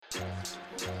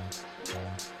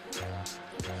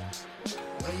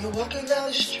You're walking down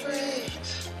the street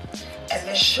and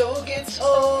the show gets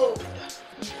old.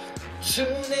 Tune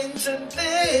into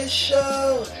this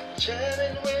show.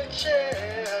 Jamming with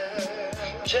Jam.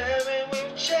 Jamming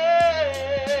with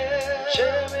Jam.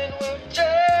 Jamming with Jam.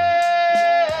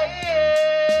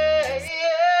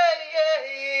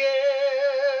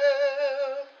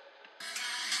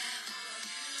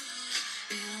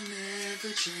 It'll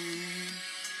never change.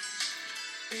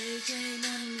 Age ain't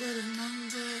nothing but a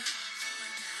number.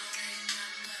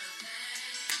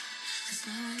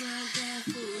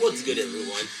 What's good,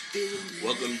 everyone?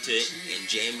 Welcome to In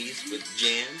Jammies with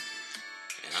Jam,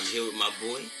 and I'm here with my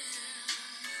boy.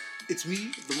 It's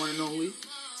me, the one and only,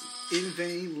 In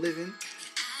Vain Living.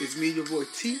 It's me, your boy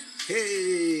T.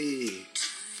 Hey!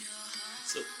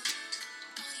 So,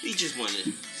 we just want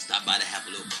to stop by to have a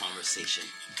little conversation.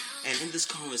 And in this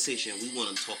conversation, we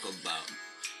want to talk about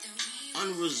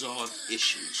unresolved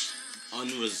issues.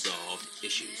 Unresolved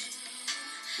issues.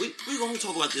 We're going to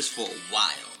talk about this for a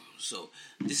while. So,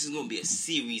 this is going to be a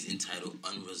series entitled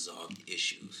Unresolved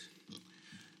Issues.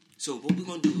 So, what we're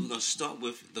going to do, we're going to start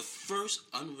with the first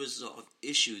unresolved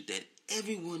issue that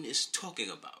everyone is talking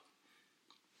about.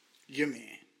 Your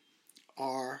man,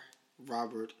 R.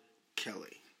 Robert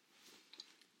Kelly.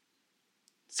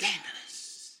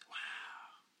 Scandalous.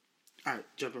 Wow. Alright,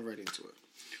 jumping right into it.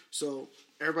 So,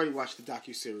 everybody watched the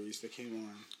docuseries that came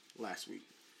on last week.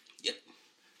 Yep.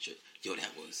 Sure. Yo,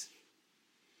 that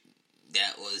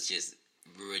was just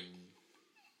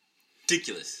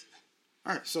ridiculous.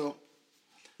 Alright, so...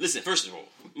 Listen, first of all,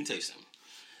 let me tell you something.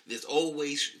 There's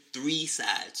always three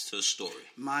sides to a story.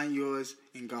 Mine, yours,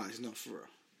 and God's. No, for real.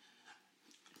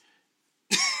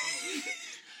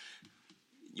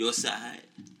 Your side,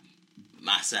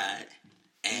 my side,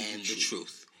 and the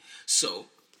truth. So,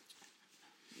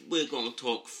 we're going to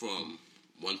talk from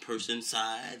one person's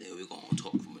side, and we're going to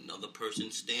talk from another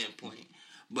person's standpoint.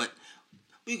 But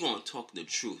we're going to talk the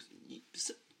truth.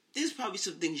 There's probably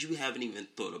some things you haven't even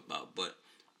thought about, but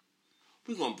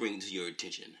we're going to bring to your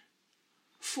attention.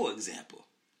 For example,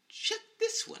 check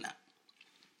this one out.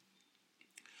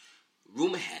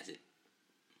 Rumor has it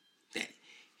that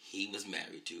he was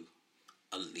married to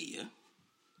Aaliyah.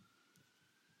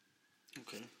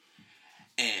 Okay.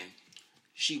 And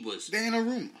she was... There ain't a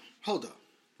rumor. Hold up.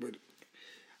 Wait.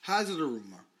 How's it a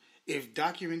rumor if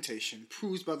documentation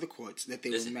proves by the courts that they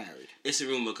were married? It's a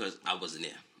rumor because I wasn't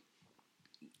there.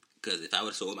 Because if I would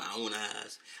have saw with my own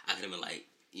eyes, I could have been like,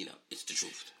 it's the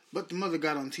truth. But the mother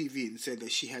got on TV and said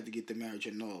that she had to get the marriage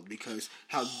annulled because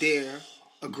how dare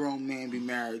a grown man be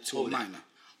married to a minor?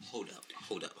 Hold up.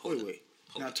 Wait.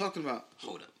 Now talking about...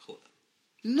 Hold up.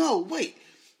 No, wait.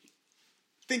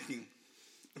 Thinking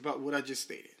about what I just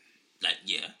stated. Like,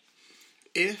 yeah.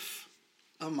 If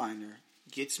a minor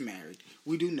gets married,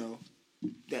 we do know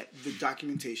that the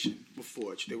documentation was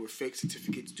forged. There were fake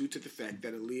certificates due to the fact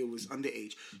that Aaliyah was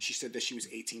underage. She said that she was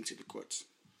 18 to the courts.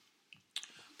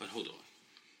 But hold on.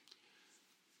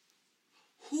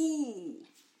 Who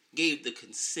gave the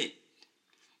consent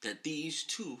that these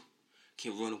two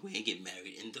can run away and get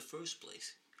married in the first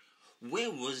place?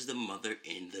 Where was the mother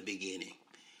in the beginning?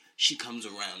 She comes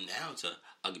around now to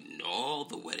ignore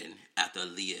the wedding after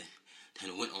Aaliyah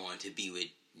then went on to be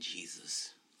with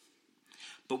Jesus.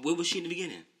 But where was she in the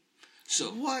beginning?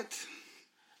 So what?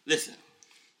 Listen,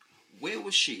 where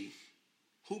was she?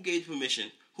 Who gave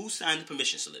permission? Who signed the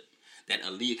permission slip that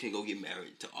Aaliyah can go get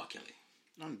married to R. Kelly?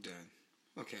 I'm done.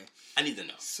 Okay. I need to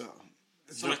know. So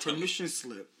the permission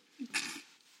slip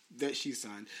that she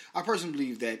signed, I personally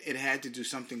believe that it had to do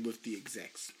something with the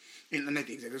execs. Not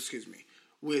the execs, excuse me.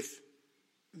 With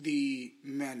the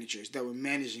managers that were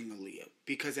managing Aaliyah.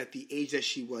 Because at the age that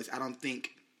she was, I don't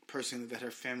think personally that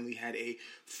her family had a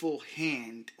full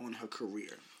hand on her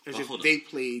career. As if they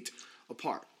played a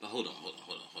part. But hold on.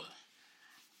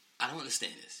 I don't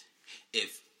understand this.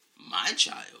 If my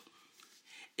child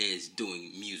is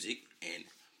doing music and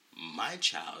my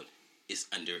child is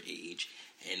underage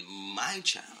and my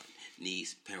child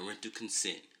needs parental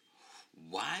consent,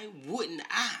 why wouldn't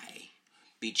I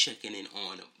be checking in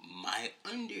on my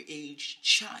underage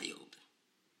child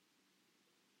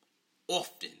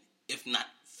often, if not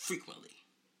frequently?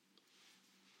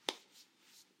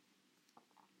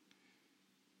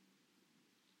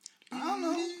 I don't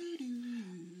know.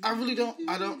 I really don't.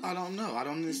 I don't know. I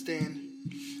don't understand.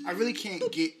 I really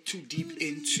can't get too deep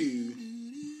into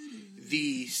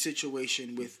the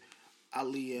situation with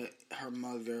Aaliyah, her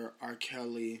mother, R.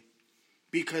 Kelly,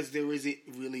 because there isn't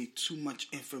really too much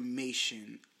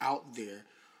information out there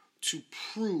to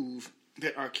prove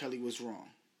that R. Kelly was wrong.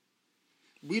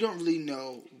 We don't really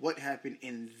know what happened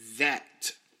in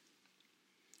that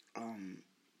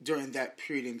during that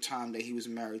period in time that he was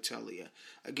married to Aaliyah.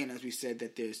 Again, as we said,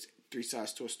 that there's three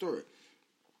sides to a story.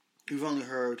 We've never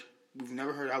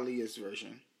heard Aaliyah's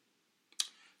version.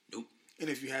 Nope. And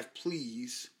if you have,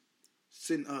 please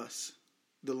send us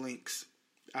the links.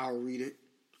 I'll read it.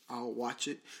 I'll watch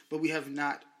it. But we have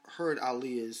not heard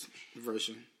Aaliyah's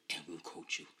version. And we'll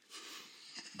quote you.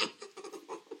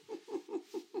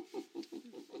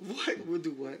 What? We'll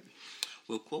do what?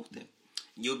 We'll quote them.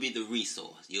 You'll be the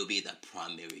resource. You'll be the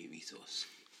primary resource.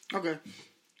 Okay.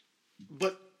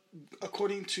 But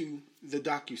according to the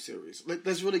docuseries,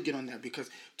 let's really get on that, because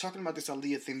talking about this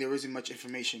Aaliyah thing, there isn't much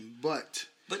information. But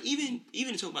even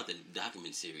talking about the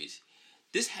document series,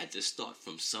 this had to start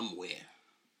from somewhere.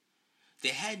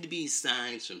 There had to be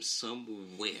signs from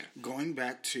somewhere. Going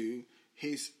back to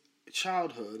his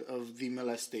childhood of the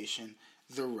molestation,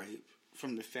 the rape,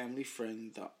 from the family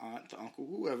friend, the aunt, the uncle,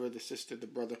 whoever, the sister, the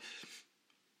brother.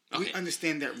 Okay. We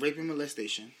understand that rape and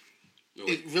molestation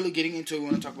is really getting into it. We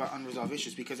want to talk about unresolved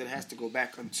issues, because it has to go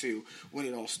back into when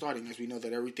it all started. As we know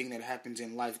that everything that happens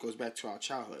in life goes back to our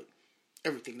childhood.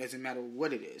 Everything, doesn't matter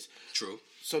what it is. True.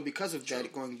 So because of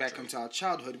that, going back into our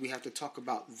childhood, we have to talk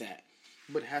about that.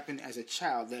 What happened as a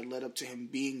child that led up to him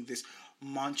being this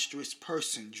monstrous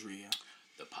person, Drea.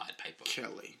 The Pied Piper.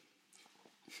 Kelly.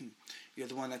 You're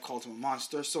the one that called him a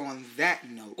monster. So on that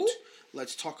note,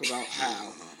 let's talk about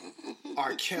how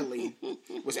R. Kelly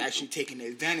was actually taken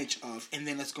advantage of, and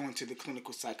then let's go into the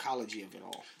clinical psychology of it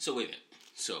all. So wait a minute.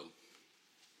 So,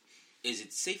 is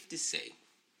it safe to say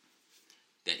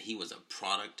that he was a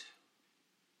product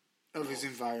of his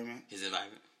environment? His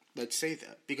environment? Let's say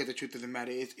that, because the truth of the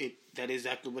matter is, that is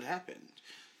exactly what happened.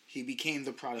 He became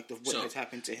the product of what has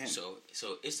happened to him. So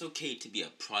it's okay to be a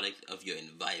product of your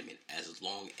environment as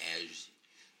long as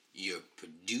you're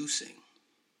producing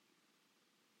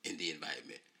in the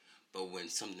environment. But when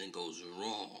something goes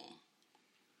wrong,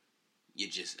 you're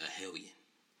just a hellion.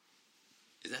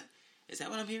 Is that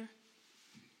what I'm hearing?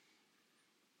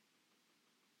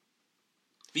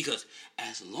 Because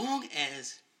as long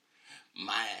as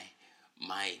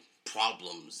my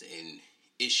problems and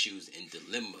issues and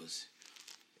dilemmas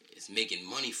is making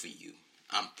money for you,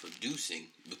 I'm producing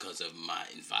because of my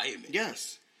environment.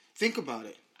 Yes. Think about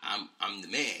it. I'm the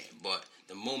man, but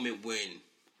the moment when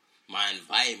my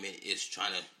environment is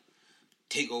trying to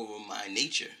take over my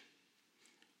nature,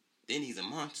 then he's a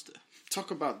monster.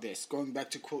 Talk about this. Going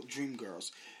back to quote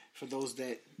Dreamgirls. For those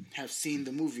that have seen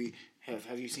the movie,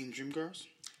 have you seen Dreamgirls?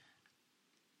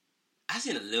 I've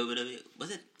seen a little bit of it.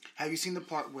 Was it? Have you seen the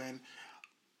part when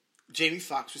Jamie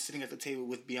Foxx was sitting at the table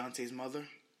with Beyonce's mother?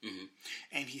 Mm-hmm.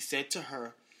 And he said to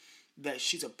her that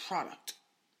she's a product.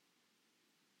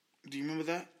 Do you remember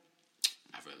that?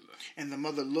 I remember. And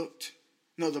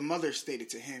the mother stated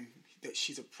to him that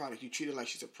she's a product. You treat her like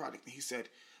she's a product. And he said,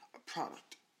 a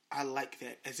product. I like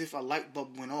that. As if a light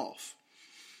bulb went off.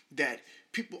 That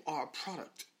people are a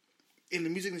product. In the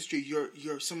music industry,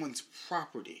 you're someone's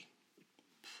property.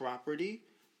 Property,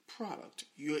 product.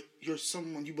 You're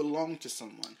someone, you belong to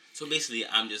someone. So basically,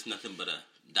 I'm just nothing but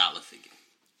a dollar figure.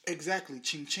 Exactly,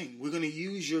 ching ching. We're going to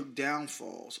use your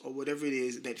downfalls or whatever it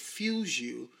is that fuels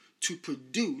you to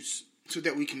produce so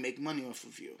that we can make money off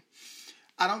of you.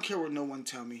 I don't care what no one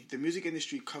tell me. The music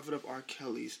industry covered up R.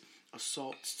 Kelly's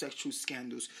assault, sexual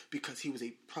scandals because he was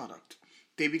a product.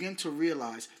 They began to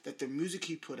realize that the music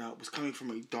he put out was coming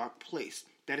from a dark place.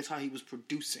 That is how he was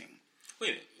producing. Wait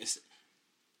a minute.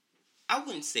 I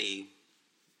wouldn't say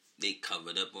they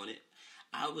covered up on it.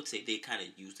 I would say they kind of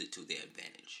used it to their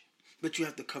advantage. But you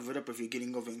have to cover it up if you're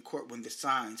getting over in court when the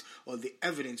signs or the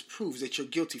evidence proves that you're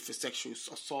guilty for sexual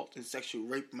assault and sexual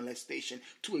rape molestation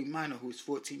to a minor who is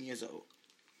 14 years old.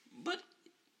 But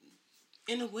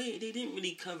in a way, they didn't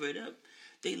really cover it up.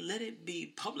 They let it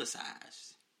be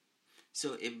publicized.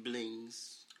 So it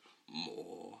brings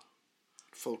more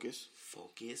focus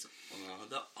on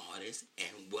the artist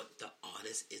and what the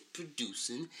artist is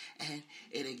producing, and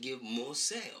it'll give more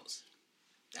sales.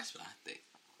 That's what I think.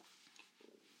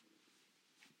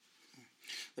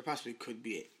 That possibly could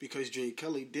be it, because Drea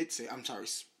Kelly did say,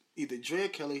 either Drea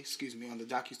Kelly, on the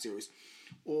docuseries,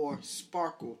 or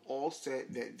Sparkle all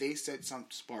said that they said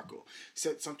Sparkle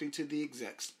said something to the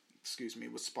execs.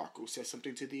 It was Sparkle said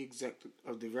something to the exec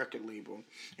of the record label,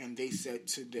 and they said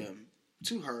to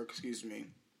her,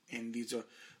 and these are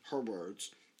her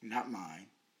words, not mine.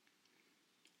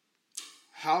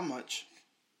 How much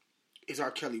is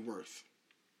R. Kelly worth?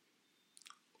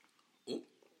 Oh.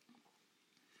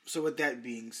 So with that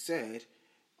being said,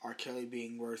 R. Kelly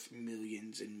being worth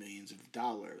millions and millions of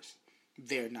dollars,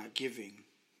 they're not giving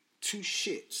two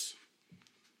shits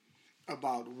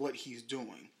about what he's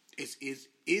doing. Is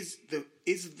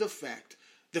the fact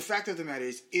the fact of the matter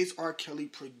is R. Kelly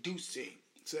producing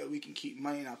so that we can keep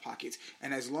money in our pockets?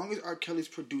 And as long as R. Kelly's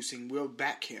producing, we'll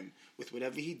back him with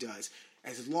whatever he does,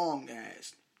 as long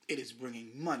as it is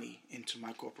bringing money into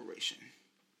my corporation.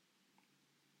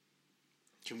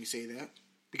 Can we say that?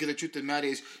 Because the truth of the matter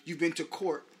is, you've been to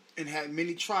court and had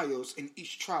many trials. In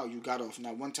each trial, you got off.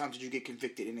 Not one time did you get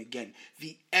convicted. And again,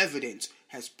 the evidence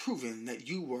has proven that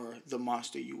you were the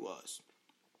monster you was.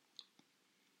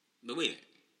 But wait a minute.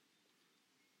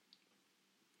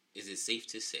 Is it safe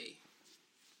to say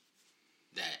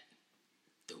that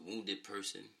the wounded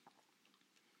person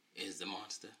is the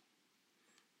monster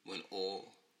when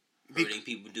all hurting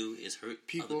people do is hurt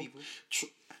other people?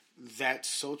 That's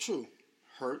so true.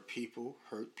 Hurt people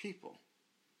hurt people.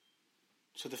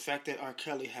 So the fact that R.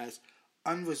 Kelly has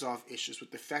unresolved issues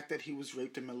with the fact that he was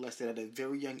raped and molested at a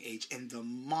very young age, and the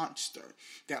monster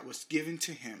that was given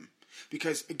to him,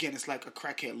 because again, it's like a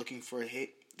crackhead looking for a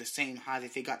hit, the same high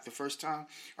that they got the first time.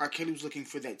 R. Kelly was looking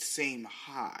for that same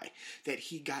high that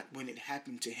he got when it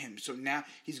happened to him. So now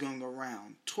he's going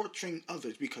around torturing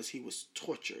others because he was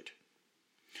tortured.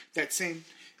 We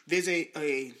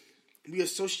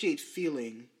associate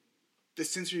feeling, the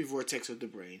sensory vortex of the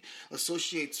brain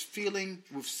associates feeling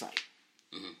with sight.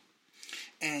 Mm-hmm.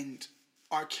 And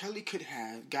R. Kelly could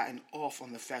have gotten off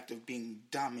on the fact of being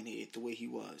dominated the way he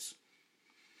was.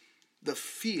 The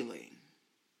feeling.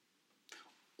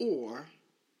 Or,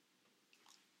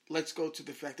 let's go to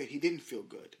the fact that he didn't feel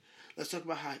good. Let's talk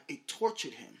about how it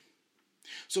tortured him.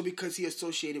 So because he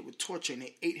associated with torture and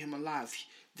it ate him alive,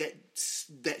 that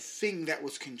thing that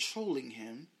was controlling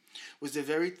him was the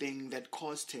very thing that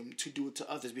caused him to do it to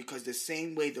others, because the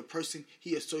same way the person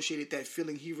he associated that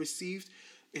feeling he received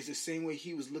is the same way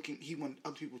he wanted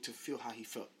other people to feel how he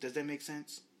felt. Does that make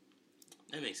sense?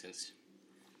 That makes sense.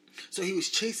 So he was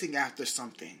chasing after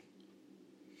something.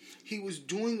 He was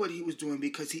doing what he was doing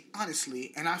because he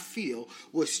honestly, and I feel,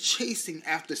 was chasing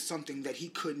after something that he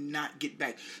could not get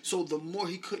back. So the more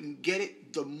he couldn't get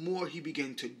it, the more he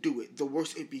began to do it. The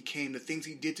worse it became. The things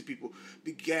he did to people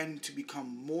began to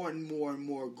become more and more and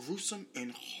more gruesome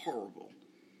and horrible.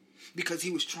 Because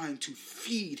he was trying to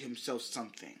feed himself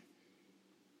something.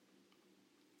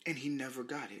 And he never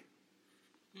got it.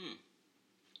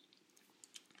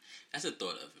 That's a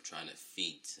thought of trying to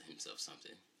feed himself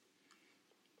something.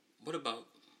 What about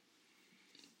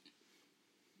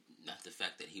not the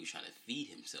fact that he was trying to feed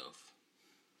himself,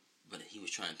 but he was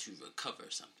trying to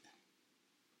recover something?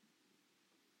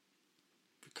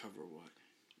 Recover what?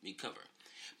 Recover.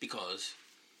 Because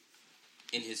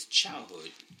in his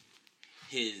childhood,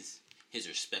 his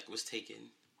respect was taken,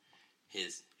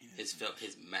 his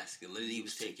masculinity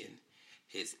was taken,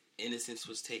 his innocence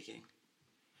was taken.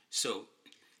 So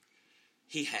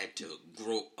he had to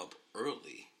grow up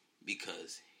early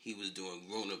because he was doing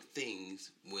grown-up things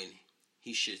when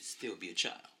he should still be a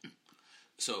child.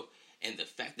 So, and the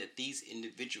fact that these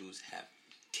individuals have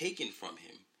taken from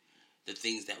him the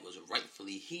things that was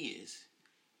rightfully his,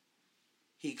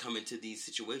 he come into these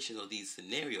situations or these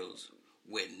scenarios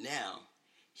where now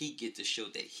he gets to show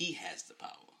that he has the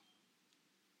power.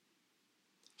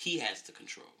 He has the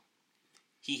control.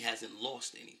 He hasn't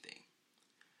lost anything.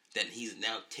 That he's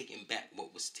now taking back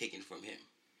what was taken from him,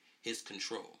 his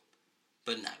control.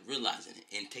 But not realizing it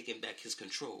and taking back his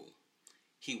control,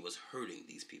 he was hurting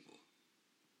these people.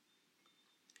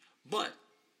 But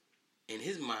in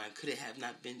his mind, could it have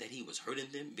not been that he was hurting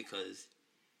them because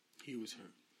he was hurt?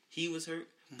 He was hurt,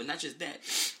 but not just that.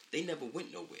 They never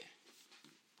went nowhere.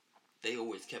 They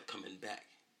always kept coming back.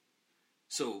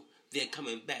 So their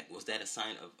coming back, was that a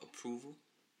sign of approval?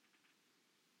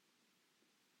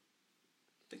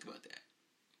 Think about that.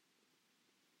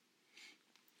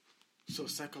 So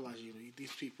psychologically,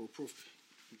 these people prove.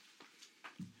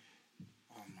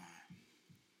 Oh my.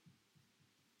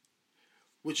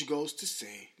 Which goes to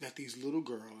say that these little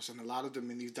girls, and a lot of them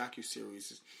in these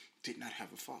docuseries, did not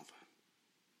have a father.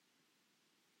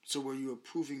 So were you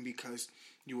approving because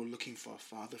you were looking for a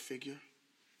father figure?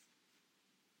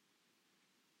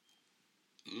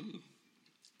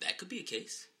 That could be a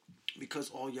case. Because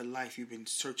all your life you've been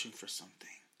searching for something.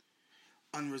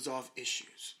 Unresolved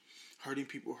issues. Hurting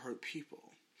people hurt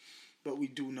people. But we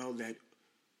do know that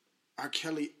R.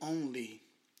 Kelly only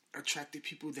attracted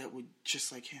people that were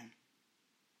just like him.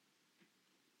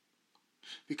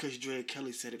 Because Drea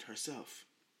Kelly said it herself.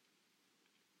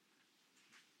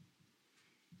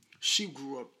 She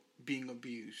grew up being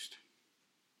abused.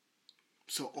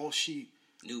 So all she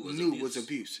knew was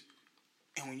abuse.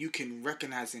 And when you can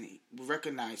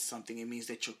recognize something, it means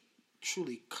that you're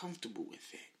truly comfortable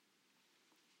with it.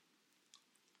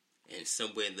 And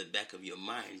somewhere in the back of your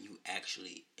mind, you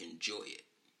actually enjoy it.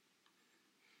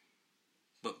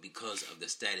 but because of the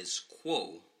status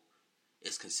quo,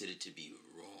 it's considered to be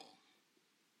wrong.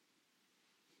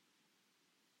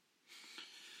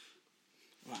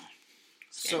 Wow.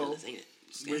 Scandalous, So, ain't it?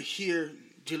 we're here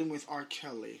dealing with R.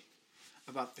 Kelly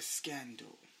about the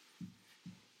scandal,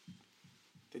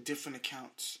 the different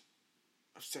accounts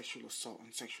of sexual assault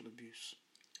and sexual abuse.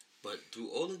 But through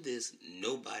all of this,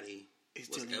 nobody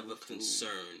was ever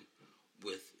concerned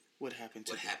with what happened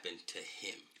to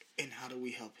him. And how do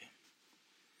we help him?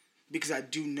 Because I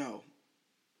do know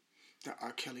that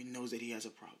R. Kelly knows that he has a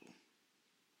problem.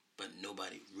 But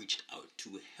nobody reached out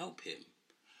to help him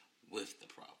with the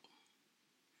problem.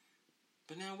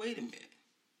 But now, wait a minute.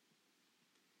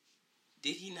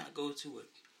 Did he not go to a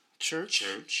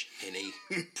church and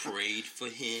they prayed for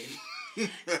him?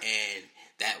 And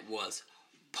that was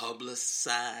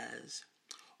publicized?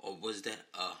 Or was that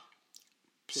a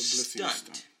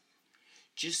stunt?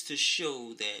 Just to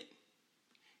show that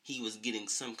he was getting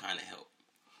some kind of help.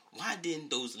 Why didn't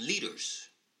those leaders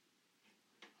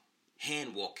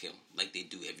hand walk him like they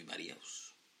do everybody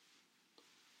else?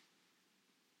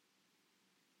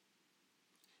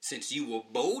 Since you were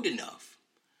bold enough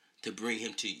to bring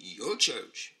him to your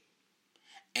church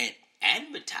and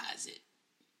advertise it,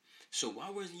 so why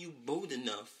wasn't you bold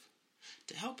enough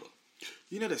to help him?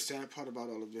 You know the sad part about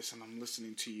all of this, and I'm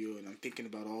listening to you and I'm thinking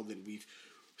about all that we've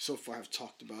so far have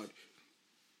talked about.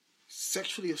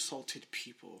 Sexually assaulted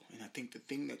people, and I think the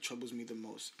thing that troubles me the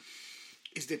most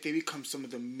is that they become some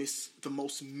of the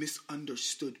most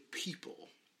misunderstood people.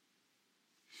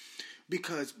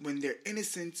 Because when their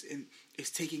innocence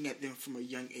is taken at them from a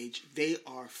young age, they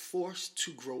are forced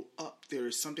to grow up. There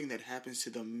is something that happens to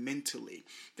them mentally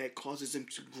that causes them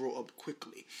to grow up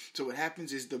quickly. So what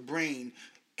happens is the brain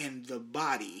and the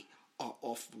body are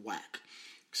off whack.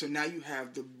 So now you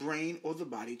have the brain or the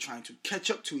body trying to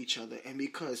catch up to each other, and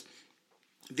because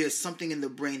there's something in the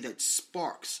brain that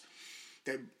sparks,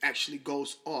 that actually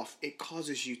goes off, it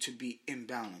causes you to be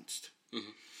imbalanced.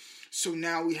 Mm-hmm. So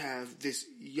now we have this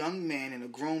young man in a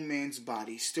grown man's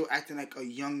body still acting like a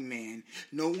young man.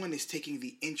 No one is taking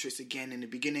the interest, again, in the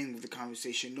beginning of the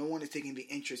conversation, no one is taking the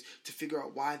interest to figure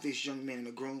out why this young man in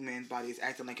a grown man's body is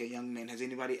acting like a young man. Has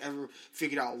anybody ever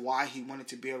figured out why he wanted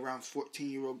to be around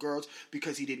 14-year-old girls?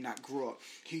 Because he did not grow up.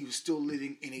 He was still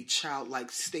living in a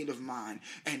childlike state of mind.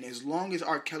 And as long as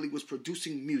R. Kelly was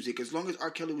producing music, as long as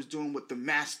R. Kelly was doing what the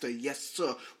master, yes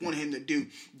sir, wanted him to do,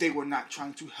 they were not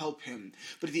trying to help him.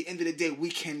 But at the end of the day, we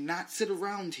cannot sit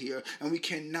around here and we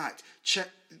cannot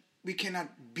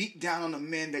beat down on a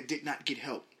man that did not get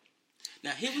help.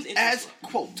 Now, here was as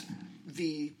quote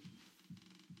the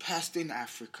pastor in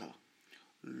Africa,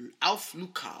 Alf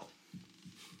Lukau.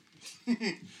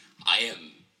 I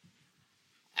am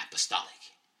apostolic.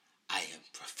 I am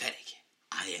prophetic.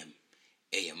 I am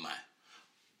AMI.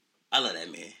 I love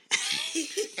that man.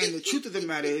 And the truth of the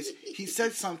matter is, he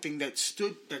said something that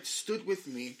stood with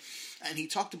me, and he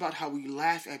talked about how we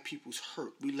laugh at people's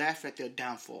hurt. We laugh at their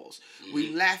downfalls. Mm-hmm.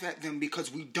 We laugh at them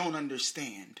because we don't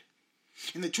understand.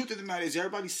 And the truth of the matter is,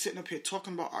 everybody's sitting up here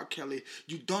talking about R. Kelly.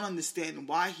 You don't understand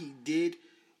why he did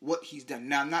what he's done.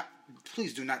 Now,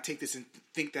 please do not take this and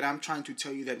think that I'm trying to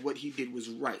tell you that what he did was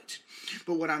right.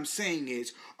 But what I'm saying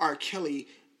is, R. Kelly,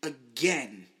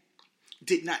 again,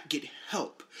 did not get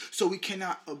help. So we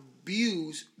cannot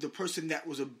abuse the person that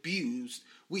was abused.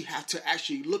 We have to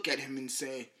actually look at him and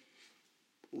say,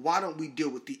 why don't we deal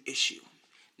with the issue?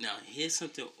 Now, here's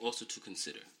something also to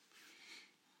consider.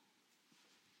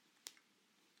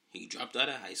 He dropped out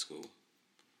of high school.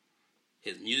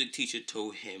 His music teacher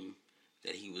told him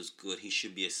that he was good. He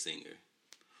should be a singer.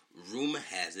 Rumor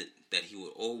has it that he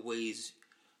would always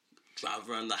drive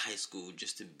around the high school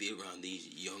just to be around these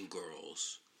young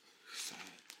girls.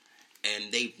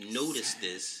 And they've noticed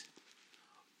this.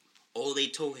 All they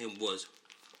told him was,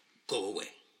 go away.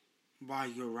 Why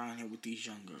you're around here with these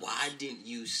young girls? Why didn't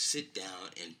you sit down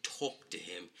and talk to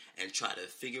him and try to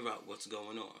figure out what's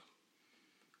going on?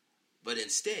 But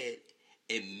instead,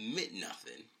 admit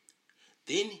nothing.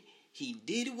 Then he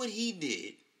did what he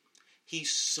did. He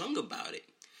sung about it.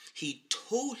 He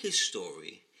told his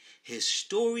story. His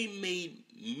story made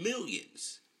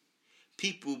millions.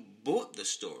 People bought the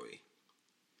story.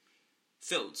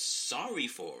 Felt sorry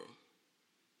for him.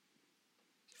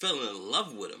 Fell in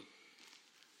love with him.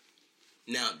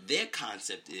 Now, their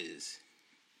concept is,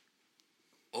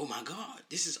 oh my God,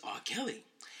 this is R. Kelly.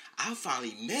 I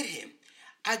finally met him.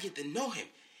 I get to know him.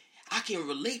 I can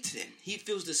relate to him. He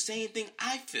feels the same thing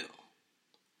I feel.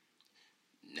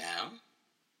 Now,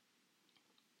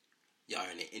 y'all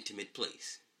are in an intimate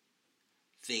place.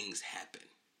 Things happen.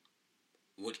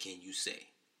 What can you say?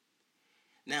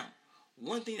 Now,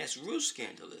 one thing that's real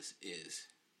scandalous is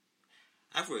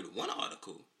I've read one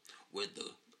article where the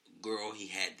girl he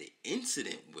had the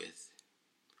incident with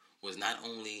was not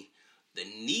only the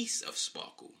niece of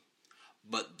Sparkle,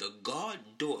 but the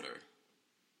goddaughter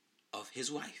of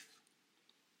his wife.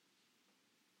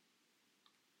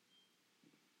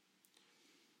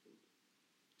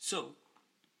 So,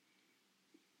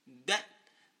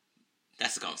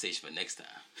 that's a conversation for next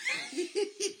time.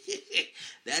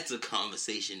 That's a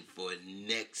conversation for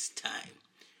next time.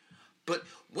 But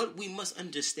what we must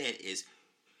understand is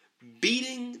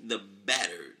beating the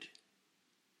battered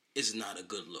is not a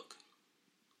good look.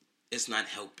 It's not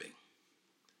helping.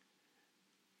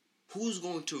 Who's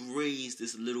going to raise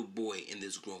this little boy in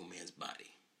this grown man's body?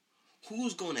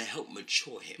 Who's going to help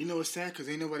mature him? You know, it's sad because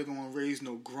ain't nobody going to raise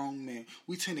no grown man.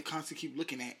 We tend to constantly keep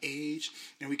looking at age,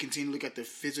 and we continue to look at the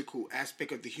physical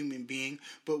aspect of the human being,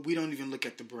 but we don't even look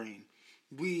at the brain.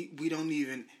 We don't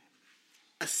even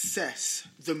assess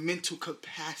the mental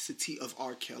capacity of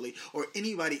R. Kelly or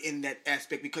anybody in that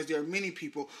aspect, because there are many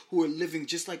people who are living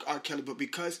just like R. Kelly, but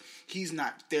because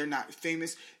they're not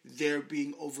famous, they're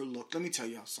being overlooked. Let me tell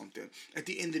y'all something. At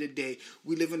the end of the day,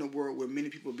 we live in a world where many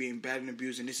people are being bad and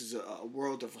abused, and this is a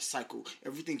world of a cycle.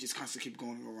 Everything just constantly keeps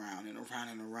going around and around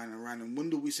and around and around. And when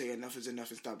do we say enough is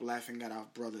enough and stop laughing at our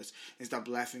brothers and stop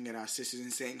laughing at our sisters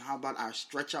and saying, how about I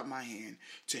stretch out my hand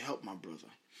to help my brother?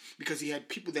 Because he had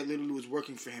people that literally was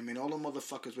working for him, and all the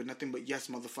motherfuckers were nothing but yes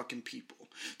motherfucking people.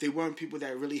 They weren't people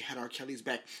that really had R. Kelly's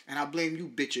back. And I blame you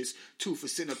bitches, too, for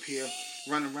sitting up here,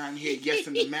 running around here,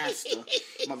 yesing the master,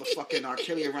 motherfucking R.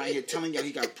 Kelly around here telling y'all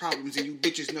he got problems, and you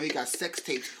bitches know he got sex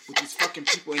tapes with these fucking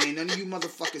people, and ain't none of you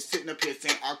motherfuckers sitting up here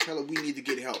saying, R. Kelly, we need to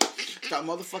get help. Stop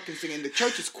motherfucking singing. The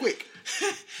church is quick.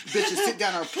 Bitches sit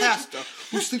down on a pastor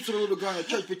who sleeps with a little girl in the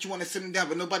church, but you want to sit him down,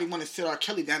 but nobody want to sit R.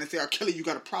 Kelly down and say, R. Kelly, you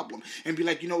got a problem. And be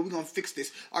like, you know, we're going to fix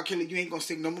this. R. Kelly, you ain't going to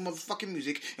sing no more motherfucking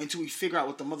music until we figure out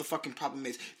what the motherfucking problem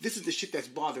is. This is the shit that's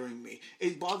bothering me.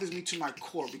 It bothers me to my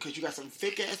core because you got some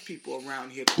fake-ass people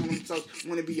around here calling themselves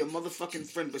want to be your motherfucking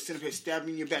friend, but sitting up here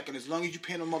stabbing your back, and as long as you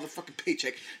pay no motherfucking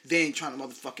paycheck, they ain't trying to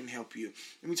motherfucking help you.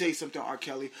 Let me tell you something, R.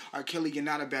 Kelly. R. Kelly, you're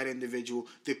not a bad individual.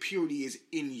 The purity is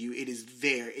in you. It is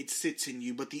there. It sits in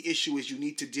you. But the issue is you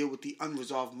need to deal with the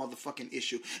unresolved motherfucking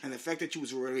issue. And the fact that you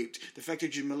was raped, the fact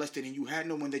that you molested, and you had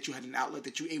no one that you had an outlet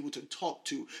that you were able to talk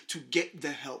to get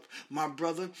the help. My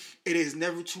brother, it is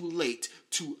never too late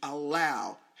to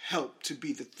allow help to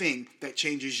be the thing that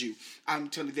changes you. I'm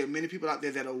telling you, there are many people out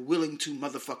there that are willing to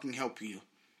motherfucking help you.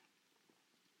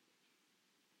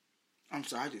 I'm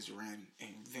sorry, I just ran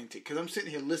and vented because I'm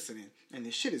sitting here listening, and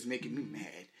this shit is making me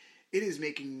mad. It is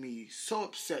making me so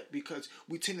upset because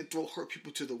we tend to throw hurt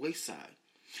people to the wayside.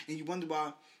 And you wonder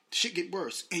why shit get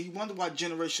worse. And you wonder why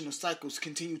generational cycles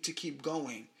continue to keep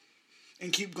going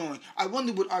and keep going. I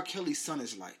wonder what R. Kelly's son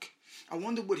is like. I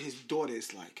wonder what his daughter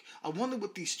is like. I wonder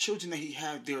what these children that he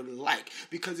had, they're like.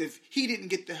 Because if he didn't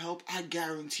get the help, I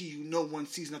guarantee you no one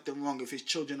sees nothing wrong if his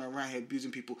children are around here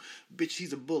abusing people. Bitch,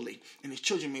 he's a bully. And his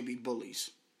children may be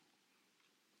bullies.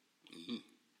 Mm-hmm.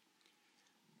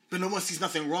 But no one sees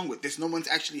nothing wrong with this. No one's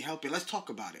actually helping. Let's talk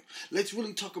about it. Let's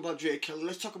really talk about Dre Kelly.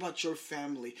 Let's talk about your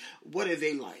family. What are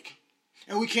they like?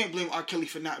 And we can't blame R. Kelly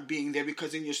for not being there,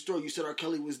 because in your story you said R.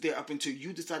 Kelly was there up until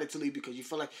you decided to leave because you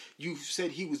felt like you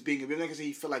said he was being a bit. Like I said,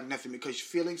 he felt like nothing because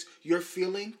your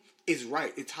feeling is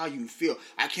right. It's how you feel.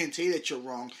 I can't tell you that you're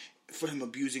wrong for him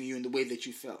abusing you in the way that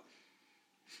you felt.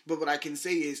 But what I can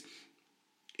say is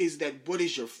that what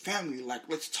is your family like?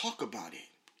 Let's talk about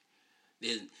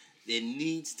it. There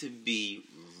needs to be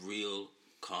real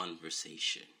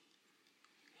conversation.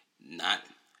 Not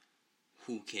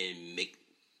who can make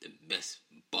the best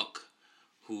buck,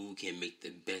 who can make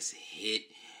the best hit,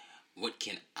 what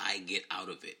can I get out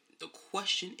of it? The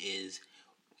question is,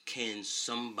 can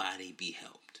somebody be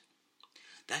helped?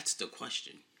 That's the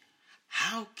question.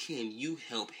 How can you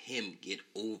help him get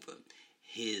over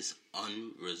his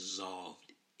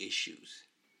unresolved issues?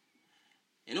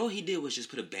 And all he did was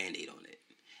just put a Band-Aid on it.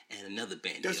 And another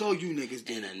Band-Aid. That's all you niggas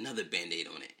did. And another Band-Aid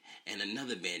on it. And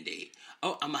another Band-Aid.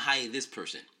 Oh, I'm going to hire this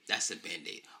person. That's a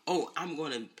Band-Aid. Oh, I'm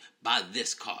going to buy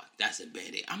this car. That's a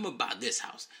Band-Aid. I'm going to buy this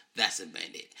house. That's a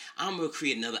Band-Aid. I'm going to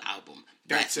create another album.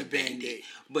 That's a Band-Aid.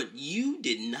 But you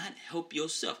did not help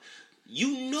yourself.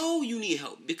 You know you need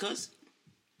help because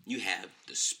you have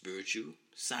the spiritual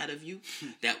side of you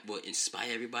that will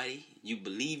inspire everybody. You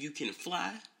believe you can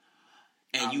fly.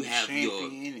 And you have your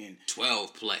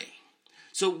 12 play.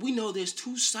 So we know there's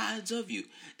two sides of you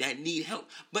that need help.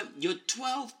 But your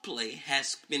 12 play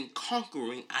has been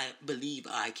conquering, I believe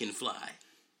I can fly.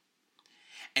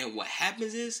 And what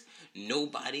happens is,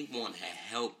 nobody want to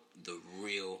help the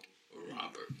real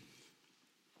Robert.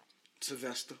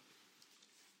 Sylvester.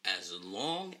 As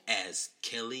long as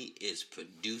Kelly is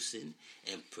producing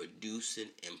and producing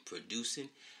and producing,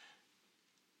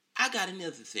 I got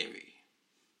another theory.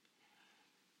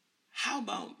 How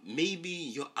about maybe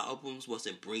your albums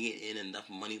wasn't bringing in enough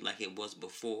money like it was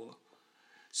before?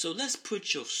 So let's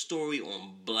put your story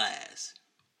on blast.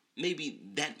 Maybe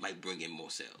that might bring in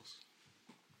more sales.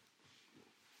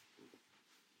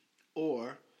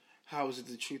 Or, how is it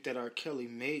the truth that R. Kelly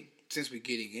may, since we're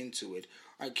getting into it,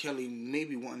 R. Kelly may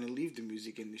be wanting to leave the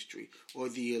music industry or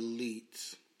the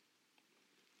elites?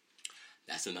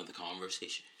 That's another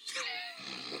conversation.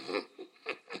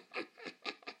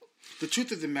 The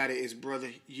truth of the matter is, brother,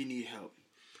 you need help.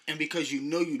 And because you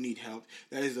know you need help,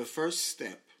 that is the first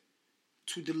step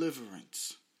to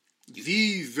deliverance.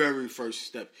 The very first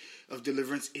step of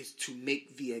deliverance is to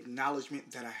make the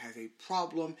acknowledgement that I have a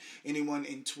problem. Anyone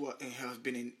has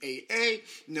been in AA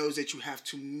knows that you have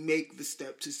to make the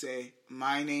step to say,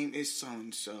 my name is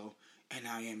so-and-so, and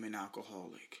I am an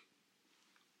alcoholic.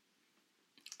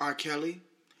 R. Kelly,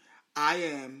 I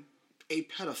am a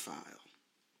pedophile.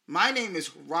 My name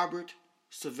is Robert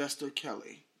Sylvester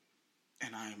Kelly,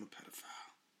 and I am a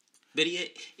pedophile. But yet,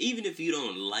 even if you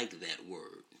don't like that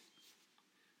word,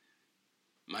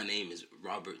 my name is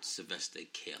Robert Sylvester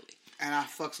Kelly. And I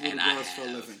fucks little girls for a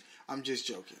living. I'm just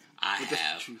joking. I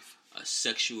have a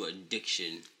sexual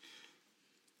addiction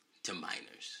to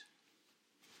minors.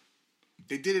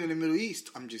 They did it in the Middle East.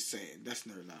 I'm just saying. That's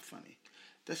not funny.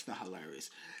 That's not hilarious.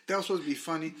 That was supposed to be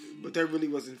funny, but that really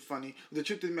wasn't funny. The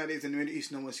truth of the matter is, in the Middle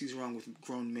East, no one sees wrong with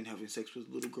grown men having sex with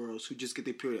little girls who just get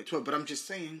their period at 12. But I'm just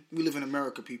saying, we live in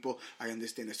America, people. I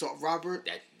understand that. So, Robert...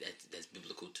 That's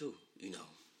biblical, too. You know,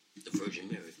 the Virgin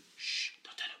Mary. Shh,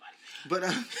 don't tell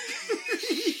nobody.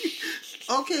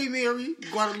 But, okay, Mary,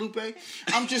 Guadalupe.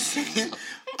 I'm just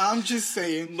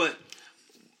saying. But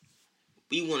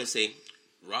we want to say,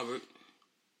 Robert,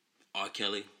 R.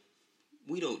 Kelly,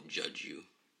 we don't judge you.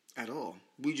 At all.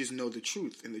 We just know the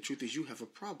truth. And the truth is you have a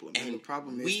problem. And the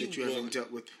problem is that you haven't dealt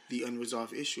with the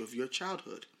unresolved issue of your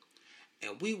childhood.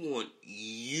 And we want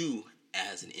you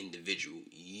as an individual,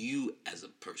 you as a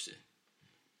person,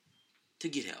 to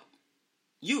get help.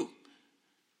 You.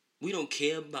 We don't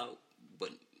care about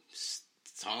what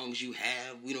songs you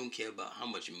have. We don't care about how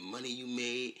much money you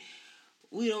made.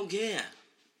 We don't care.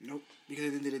 Nope. Because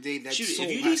at the end of the day, that soul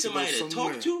if you need somebody to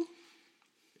talk to,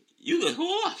 you can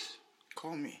call us.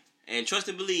 Call me. And trust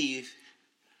and believe,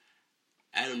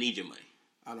 I don't need your money.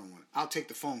 I don't want it. I'll take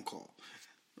the phone call,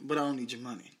 but I don't need your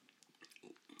money.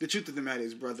 The truth of the matter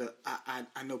is, brother,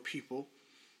 I know people,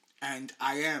 and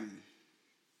I am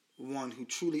one who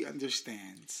truly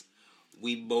understands.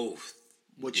 We both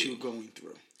what you're going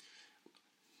through.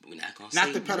 We're not going to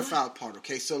say the pedophile part,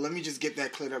 okay? So let me just get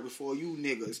that cleared up before you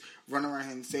niggas run around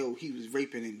here and say, oh, he was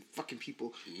raping and fucking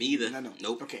people. Me either. No.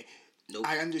 Nope. Okay. Nope.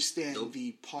 I understand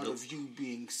the part of you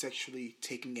being sexually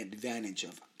taken advantage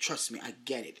of. Trust me, I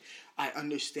get it. I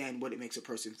understand what it makes a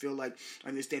person feel like. I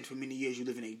understand for many years you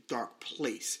live in a dark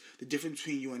place. The difference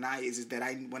between you and I is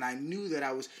that when I knew that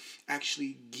I was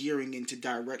actually gearing into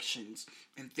directions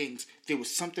and things, there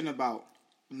was something about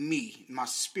me, my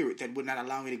spirit, that would not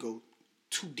allow me to go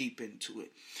too deep into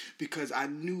it. Because I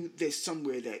knew there's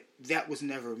somewhere that was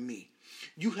never me.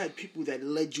 You had people that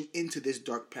led you into this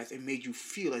dark path and made you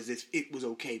feel as if it was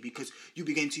okay because you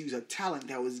began to use a talent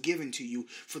that was given to you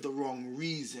for the wrong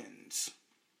reasons.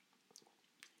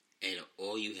 And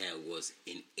all you had was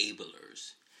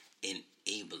enablers,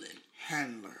 enabling.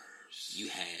 Handlers. You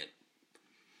had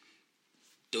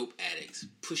dope addicts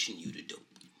pushing you to dope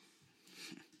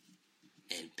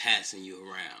and passing you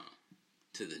around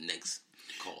to the next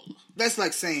caller. That's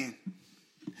like saying,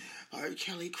 all right,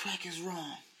 Kelly, crack is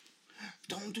wrong.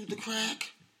 Don't do the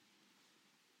crack.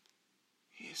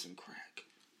 Here's some crack.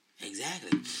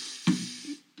 Exactly.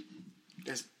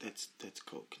 That's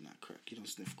coke, not crack. You don't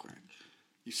sniff crack.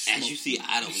 As you see,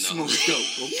 I don't know. You smoke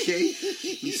dope, okay?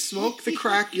 You smoke the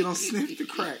crack, you don't sniff the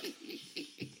crack.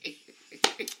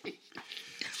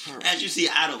 Right. As you see,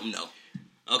 I don't know.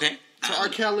 Okay? So R.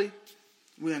 Kelly,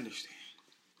 we understand.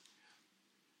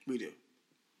 We do.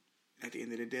 At the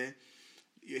end of the day,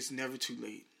 it's never too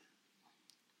late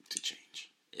to change.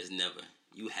 It's never.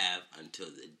 You have until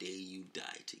the day you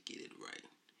die to get it right.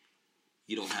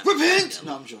 You don't have Repent! to.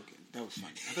 No, I'm joking. That was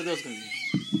funny. I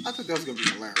thought that was gonna be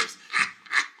hilarious.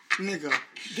 Nigga,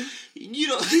 you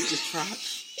know, he just tried.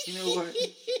 You know what?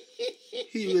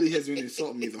 He really has been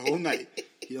insulting me the whole night.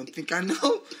 You don't think I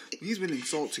know? He's been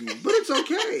insulting me, but it's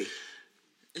okay.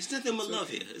 It's nothing but love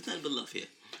here. It's nothing but love here.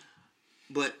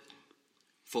 But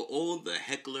for all the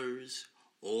hecklers,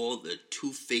 all the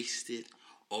two-faced,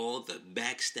 all the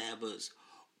backstabbers,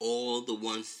 all the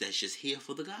ones that's just here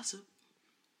for the gossip,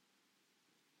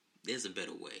 there's a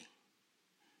better way.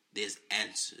 There's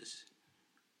answers.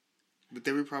 With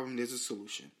every problem, there's a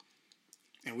solution.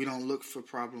 And we don't look for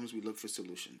problems, we look for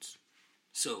solutions.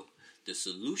 So, the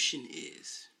solution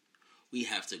is we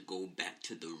have to go back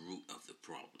to the root of the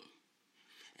problem.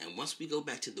 And once we go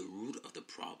back to the root of the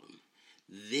problem,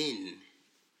 then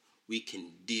we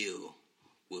can deal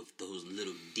with those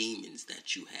little demons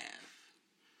that you have.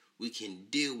 We can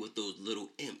deal with those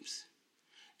little imps.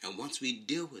 And once we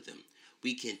deal with them,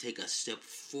 we can take a step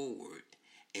forward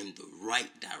in the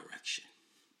right direction.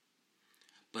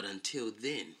 But until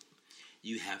then,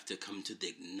 you have to come to the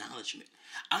acknowledgement.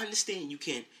 I understand you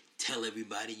can't tell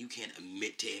everybody, you can't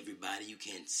admit to everybody, you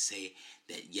can't say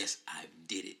that, yes, I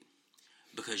did it,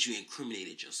 because you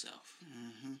incriminated yourself.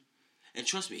 Mm-hmm. And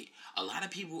trust me, a lot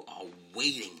of people are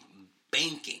waiting,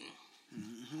 banking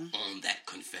on that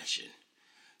confession,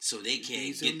 so they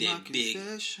can get their big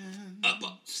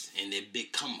up-ups and their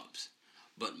big come-ups.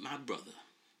 But my brother,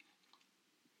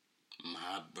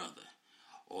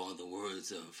 or the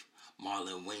words of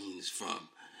Marlon Wayans from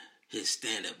his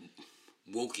stand-up,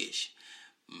 Wokish,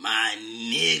 my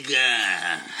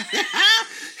nigga.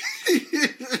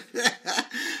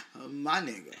 My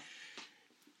nigga.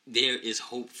 There is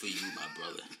hope for you, my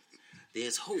brother.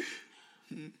 There's hope.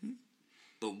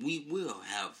 But we will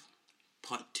have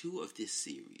part 2 of this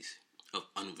series of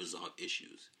unresolved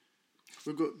issues.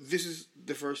 This is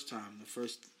the first time, the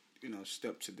first,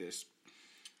 step to this.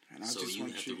 And so you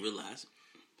have to realize,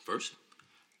 first,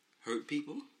 hurt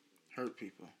people. Hurt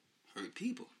people. Hurt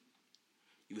people.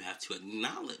 You have to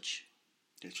acknowledge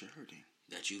that you're hurting.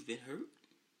 That you've been hurt,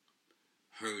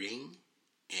 hurting,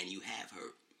 and you have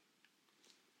hurt.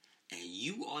 And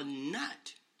you are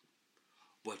not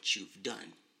what you've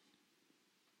done.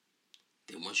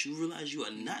 Then once you realize you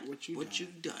are not what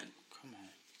you've done, come on,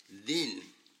 then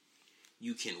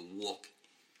you can walk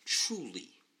truly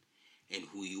in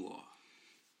who you are.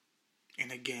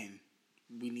 And again,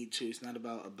 we need to, it's not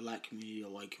about a black community or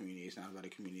a white community. It's not about a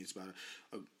community. It's about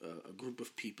a group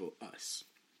of people, us,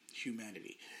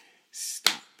 humanity.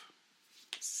 Stop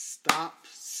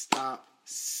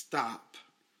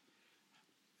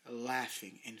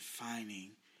laughing and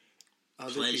finding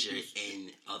other pleasure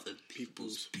in other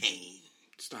people's pain.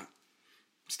 Stop.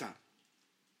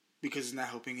 Because it's not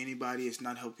helping anybody. It's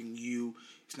not helping you.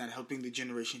 It's not helping the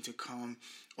generation to come.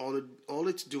 All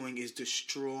it's doing is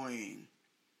destroying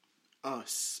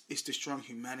us. It's destroying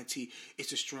humanity. It's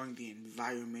destroying the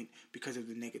environment because of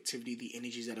the negativity, the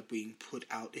energies that are being put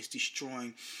out. It's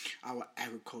destroying our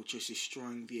agriculture. It's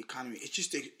destroying the economy. It's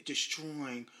just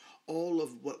destroying all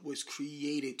of what was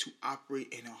created to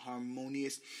operate in a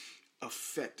harmonious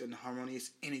effect and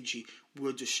harmonious energy.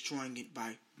 We're destroying it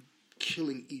by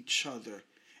killing each other.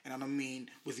 And I don't mean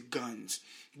with guns.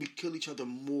 We kill each other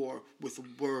more with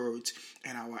words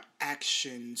and our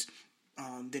actions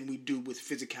than we do with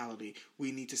physicality.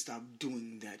 We need to stop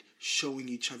doing that. Showing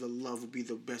each other love would be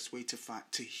the best way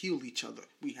to heal each other.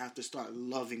 We have to start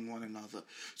loving one another.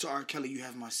 So R. Kelly, you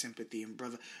have my sympathy. And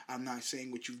brother, I'm not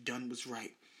saying what you've done was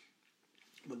right.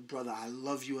 But brother, I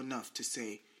love you enough to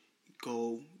say,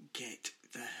 go get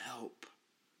the help.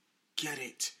 Get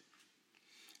it.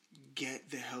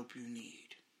 Get the help you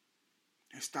need.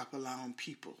 And stop allowing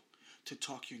people to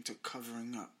talk you into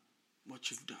covering up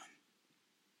what you've done.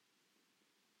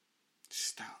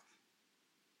 Stop.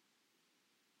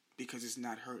 Because it's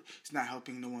not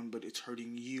helping no one, but it's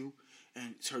hurting you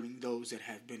and it's hurting those that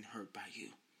have been hurt by you.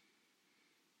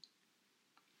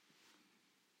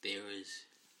 There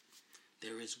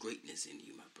is greatness in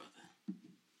you, my brother.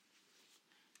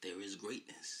 There is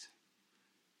greatness.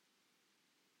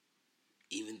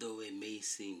 Even though it may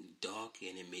seem dark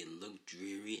and it may look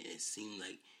dreary and it seems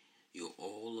like you're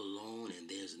all alone and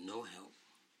there's no help,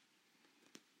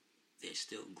 there's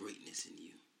still greatness in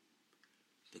you.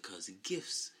 Because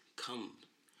gifts come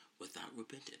without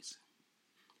repentance.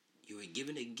 You were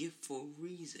given a gift for a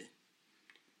reason.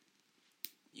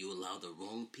 You allow the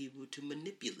wrong people to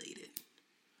manipulate it.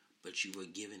 But you were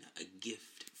given a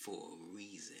gift for a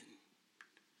reason.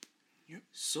 Yep.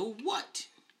 So what?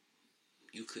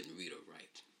 You couldn't read or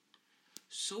write.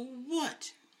 So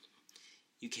what?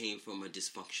 You came from a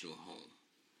dysfunctional home.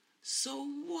 So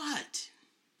what?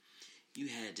 You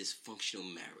had a dysfunctional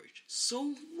marriage.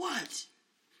 So what?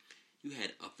 You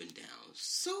had up and downs.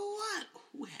 So what?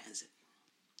 Who hasn't?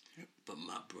 Yep. But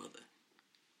my brother,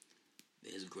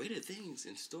 there's greater things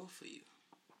in store for you.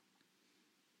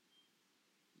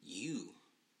 You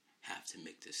have to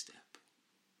make this step.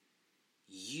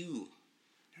 You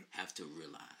have to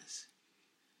realize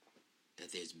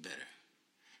that there's better.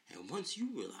 And once you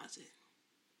realize it,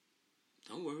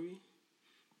 Don't worry.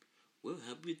 We'll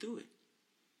help you through it.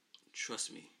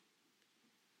 Trust me.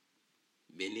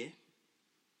 Been there.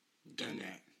 Done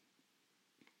that.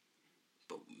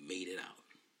 But made it out.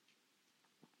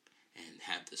 And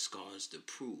have the scars to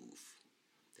prove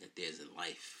that there's a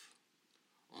life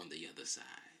on the other side.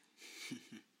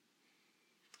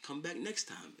 Come back next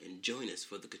time and join us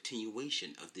for the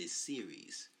continuation of this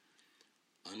series,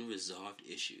 Unresolved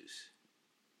Issues.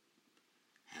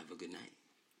 Have a good night.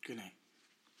 Good night.